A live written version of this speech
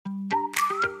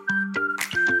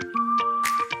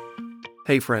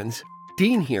Hey friends,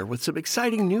 Dean here with some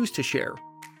exciting news to share.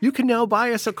 You can now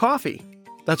buy us a coffee.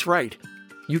 That's right.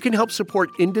 You can help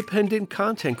support independent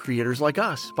content creators like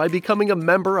us by becoming a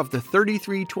member of the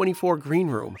 3324 Green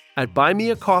Room at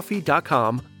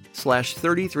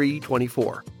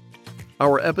buymeacoffee.com/3324.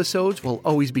 Our episodes will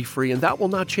always be free and that will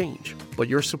not change, but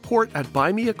your support at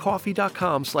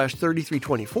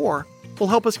buymeacoffee.com/3324 will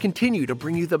help us continue to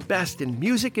bring you the best in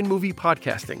music and movie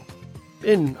podcasting,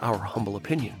 in our humble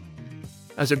opinion.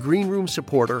 As a Green Room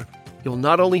supporter, you'll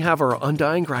not only have our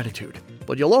undying gratitude,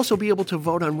 but you'll also be able to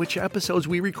vote on which episodes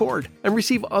we record and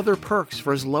receive other perks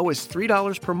for as low as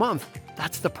 $3 per month.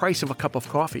 That's the price of a cup of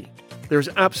coffee. There's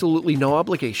absolutely no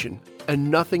obligation,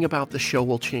 and nothing about the show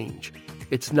will change.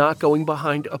 It's not going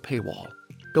behind a paywall.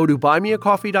 Go to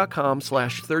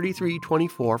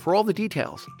buymeacoffee.com/3324 for all the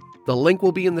details. The link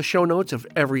will be in the show notes of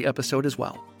every episode as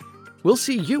well. We'll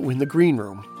see you in the Green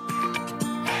Room.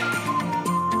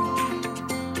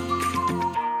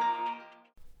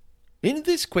 In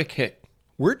this quick hit,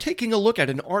 we're taking a look at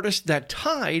an artist that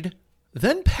tied,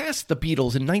 then passed the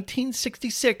Beatles in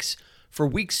 1966 for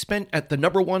weeks spent at the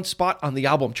number one spot on the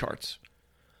album charts.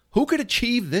 Who could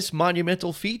achieve this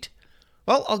monumental feat?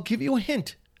 Well, I'll give you a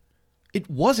hint. It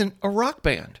wasn't a rock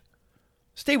band.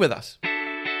 Stay with us.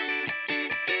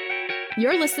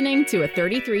 You're listening to a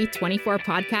 3324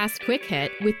 podcast quick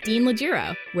hit with Dean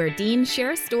Legiro, where Dean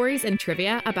shares stories and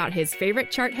trivia about his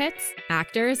favorite chart hits,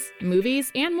 actors,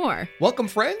 movies, and more. Welcome,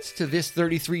 friends, to this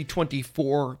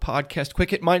 3324 podcast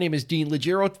quick hit. My name is Dean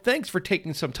Legiro. Thanks for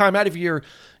taking some time out of your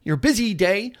busy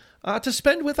day to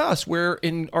spend with us, where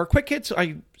in our quick hits,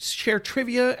 I share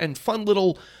trivia and fun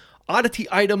little oddity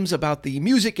items about the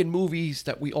music and movies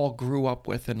that we all grew up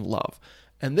with and love.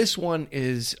 And this one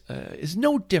is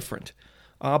no different.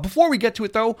 Before we get to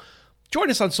it, though,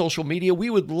 join us on social media. We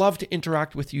would love to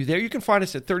interact with you there. You can find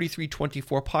us at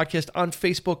 3324 Podcast on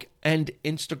Facebook and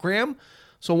Instagram.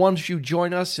 So why don't you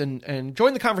join us and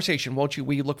join the conversation, won't you?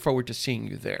 We look forward to seeing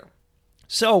you there.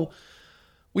 So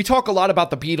we talk a lot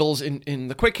about the Beatles in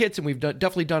the quick hits, and we've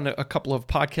definitely done a couple of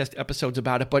podcast episodes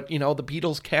about it. But, you know, the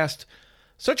Beatles cast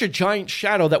such a giant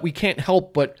shadow that we can't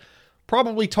help but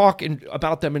probably talk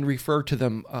about them and refer to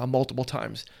them multiple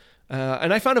times.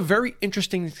 And I found a very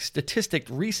interesting statistic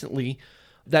recently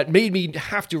that made me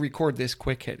have to record this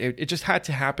quick hit. It just had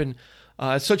to happen.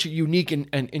 It's such a unique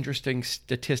and interesting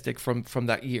statistic from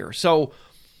that year. So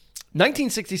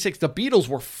 1966, the Beatles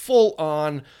were full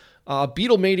on.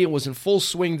 Beatlemania was in full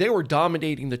swing. They were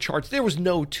dominating the charts. There was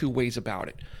no two ways about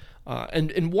it.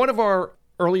 And in one of our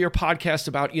earlier podcasts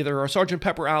about either our Sgt.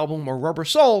 Pepper album or Rubber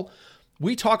Soul,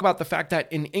 we talk about the fact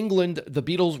that in England, the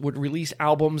Beatles would release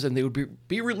albums and they would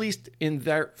be released in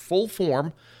their full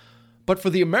form. But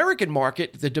for the American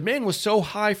market, the demand was so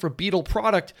high for Beatle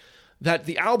product that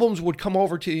the albums would come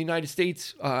over to the United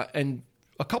States and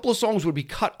a couple of songs would be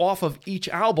cut off of each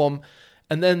album.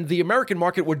 And then the American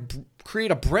market would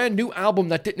create a brand new album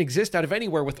that didn't exist out of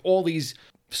anywhere with all these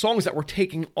songs that were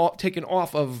taken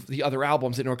off of the other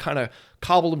albums and were kind of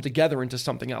cobbled them together into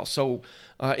something else. So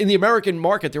in the American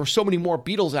market, there were so many more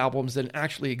Beatles albums than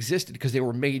actually existed because they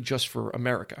were made just for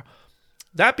America.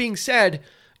 That being said,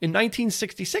 in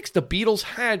 1966, the Beatles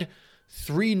had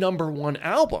 3 number one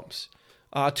albums.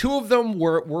 2 of them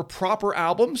were proper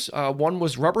albums. One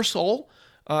was Rubber Soul.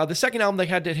 The second album they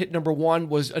had that hit number 1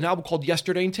 was an album called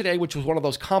Yesterday and Today, which was one of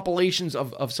those compilations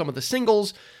of some of the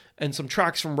singles and some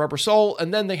tracks from Rubber Soul,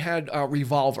 and then they had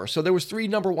Revolver. So there was 3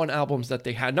 number one albums that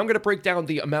they had. And I'm going to break down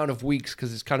the amount of weeks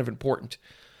because it's kind of important.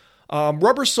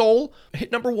 Rubber Soul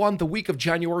hit number 1 the week of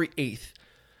January 8th,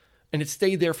 and it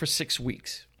stayed there for 6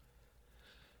 weeks.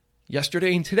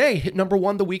 Yesterday and Today hit number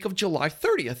 1 the week of July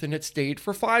 30th, and it stayed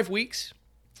for 5 weeks.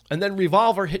 And then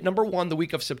Revolver hit number 1 the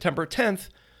week of September 10th,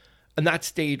 and that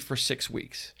stayed for 6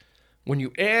 weeks. When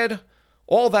you add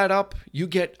all that up, you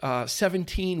get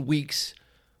 17 weeks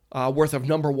worth of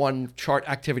number one chart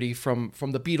activity from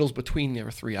the Beatles between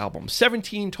their 3 albums.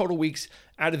 17 total weeks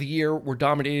out of the year were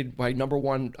dominated by number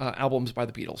one albums by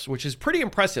the Beatles, which is pretty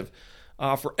impressive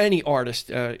for any artist.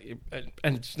 And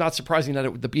it's not surprising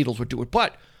that the Beatles would do it.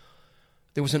 But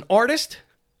there was an artist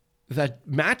that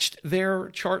matched their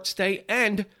chart stay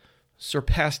and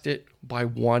surpassed it by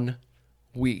 1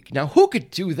 week. Now, who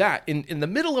could do that? In the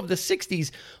middle of the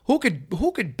 60s, who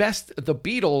could best the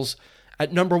Beatles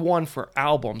at number 1 for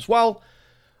albums? Well,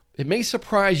 it may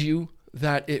surprise you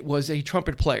that it was a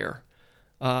trumpet player.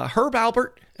 Herb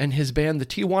Alpert and his band, the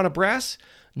Tijuana Brass,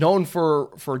 known for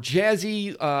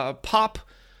jazzy pop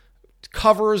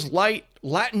covers, light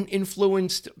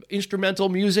Latin-influenced instrumental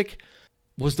music,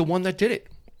 was the one that did it.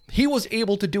 He was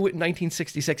able to do it in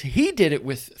 1966. He did it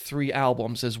with 3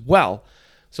 albums as well.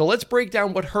 So let's break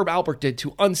down what Herb Alpert did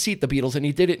to unseat the Beatles, and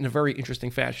he did it in a very interesting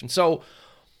fashion. So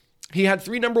he had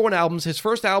 3 number 1 albums. His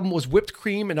first album was Whipped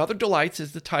Cream and Other Delights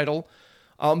is the title.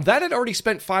 That had already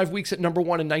spent 5 weeks at number 1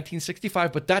 in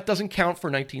 1965, but that doesn't count for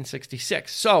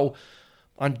 1966. So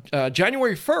on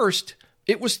January 1st,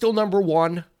 it was still number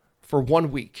 1 for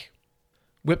 1 week.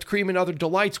 Whipped Cream and Other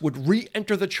Delights would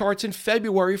re-enter the charts in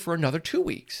February for another 2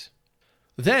 weeks.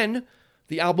 Then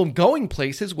the album Going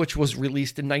Places, which was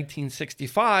released in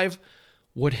 1965,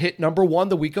 would hit number 1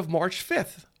 the week of March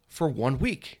 5th for 1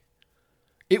 week.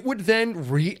 It would then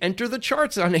re-enter the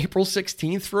charts on April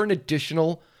 16th for an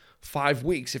additional 5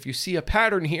 weeks. If you see a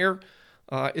pattern here,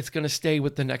 it's going to stay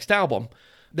with the next album.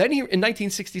 Then in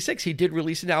 1966, he did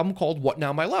release an album called What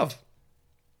Now My Love.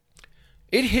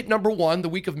 It hit number 1 the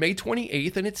week of May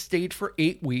 28th, and it stayed for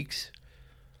 8 weeks.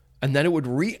 And then it would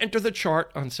re-enter the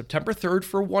chart on September 3rd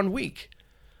for 1 week,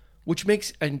 which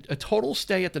makes a total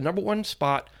stay at the number 1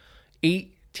 spot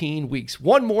 18 weeks.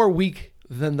 One more week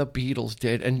than the Beatles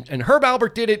did. And Herb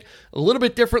Alpert did it a little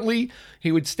bit differently.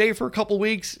 He would stay for a couple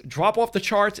weeks, drop off the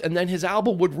charts, and then his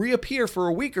album would reappear for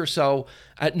a week or so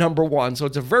at number 1. So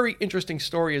it's a very interesting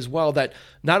story as well, that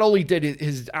not only did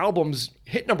his albums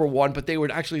hit number 1, but they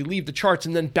would actually leave the charts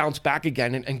and then bounce back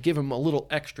again and give him a little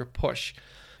extra push.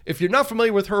 If you're not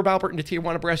familiar with Herb Alpert and the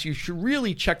Tijuana Brass, you should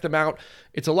really check them out.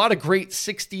 It's a lot of great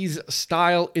 60s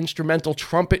style instrumental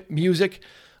trumpet music.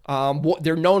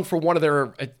 They're known for one of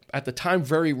their, at the time,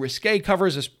 very risque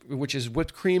covers, which is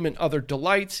Whipped Cream and Other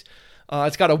Delights.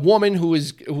 It's got a woman who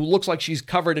looks like she's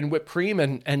covered in whipped cream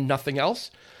and nothing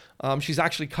else. She's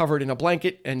actually covered in a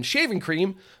blanket and shaving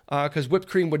cream because whipped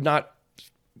cream would not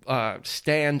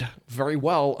stand very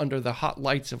well under the hot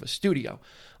lights of a studio.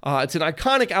 It's an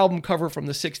iconic album cover from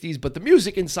the 60s, but the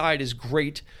music inside is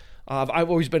great. I've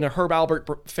always been a Herb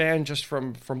Alpert fan just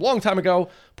from a long time ago,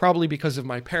 probably because of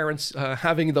my parents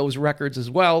having those records as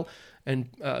well and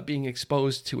being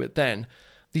exposed to it then.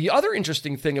 The other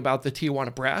interesting thing about the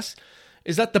Tijuana Brass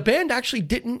is that the band actually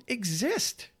didn't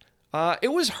exist.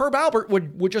 It was Herb Alpert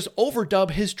would just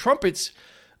overdub his trumpets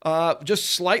just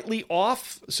slightly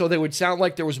off so they would sound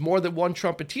like there was more than one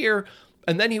trumpeter.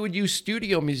 And then he would use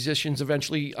studio musicians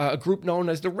eventually, a group known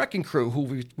as the Wrecking Crew,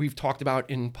 who we've talked about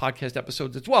in podcast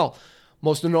episodes as well,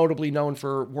 most notably known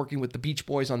for working with the Beach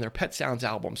Boys on their Pet Sounds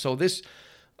album. So this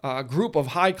group of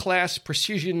high-class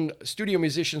precision studio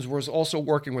musicians was also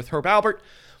working with Herb Alpert.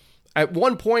 At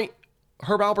one point,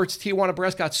 Herb Alpert's Tijuana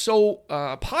Brass got so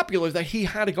popular that he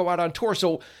had to go out on tour.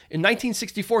 So in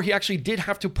 1964, he actually did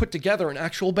have to put together an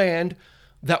actual band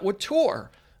that would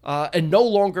tour. And no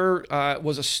longer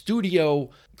was a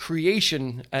studio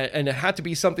creation, and it had to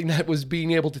be something that was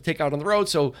being able to take out on the road.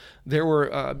 So there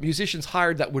were musicians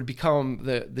hired that would become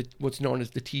the what's known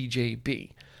as the TJB.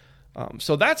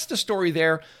 So that's the story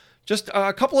there. Just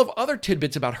a couple of other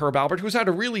tidbits about Herb Alpert, who's had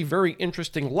a really very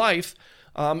interesting life.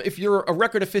 If you're a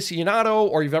record aficionado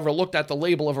or you've ever looked at the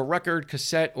label of a record,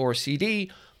 cassette, or CD,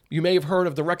 you may have heard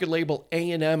of the record label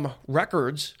A&M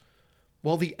Records.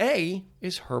 Well, the A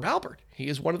is Herb Alpert. He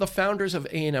is one of the founders of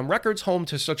A&M Records, home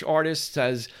to such artists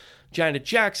as Janet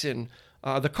Jackson,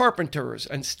 the Carpenters,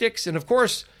 and Styx, and of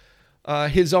course,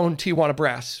 his own Tijuana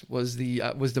Brass was the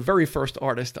very first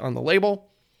artist on the label.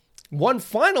 One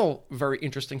final very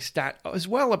interesting stat as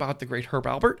well about the great Herb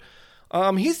Alpert.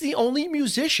 He's the only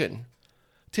musician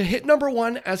to hit number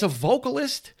 1 as a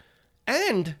vocalist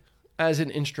and as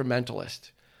an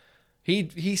instrumentalist.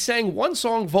 He sang one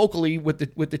song vocally with the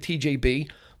TJB,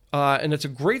 and it's a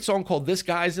great song called This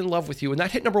Guy's in Love with You, and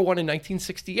that hit number 1 in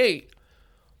 1968.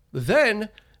 Then,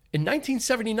 in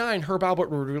 1979, Herb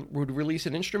Alpert would release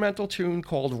an instrumental tune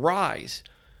called Rise,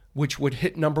 which would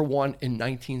hit number 1 in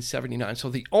 1979. So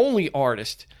the only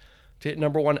artist to hit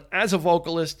number 1 as a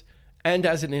vocalist and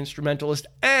as an instrumentalist,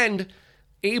 and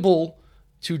able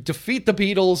to defeat the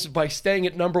Beatles by staying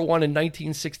at number 1 in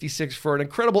 1966 for an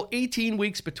incredible 18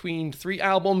 weeks between 3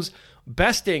 albums,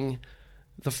 besting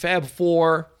the Fab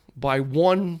Four by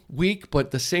 1 week, but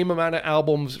the same amount of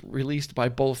albums released by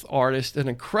both artists. An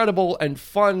incredible and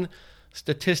fun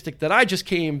statistic that I just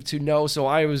came to know, so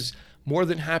I was more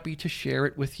than happy to share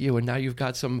it with you. And now you've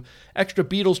got some extra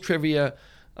Beatles trivia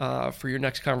for your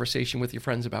next conversation with your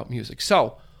friends about music.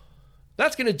 So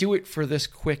that's going to do it for this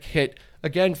quick hit.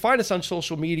 Again, find us on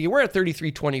social media. We're at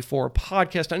 3324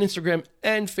 Podcast on Instagram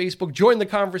and Facebook. Join the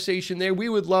conversation there. We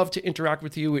would love to interact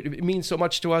with you. It means so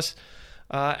much to us.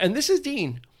 And this is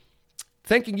Dean,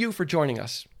 thanking you for joining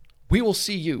us. We will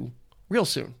see you real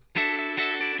soon.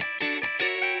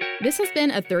 This has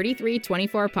been a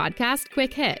 3324 Podcast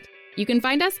Quick Hit. You can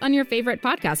find us on your favorite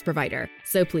podcast provider.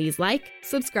 So please like,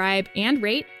 subscribe, and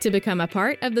rate to become a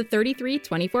part of the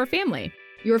 3324 family.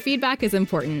 Your feedback is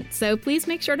important, so please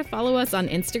make sure to follow us on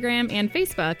Instagram and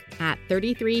Facebook at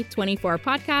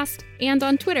 3324podcast and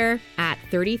on Twitter at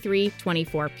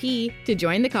 3324p to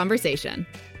join the conversation.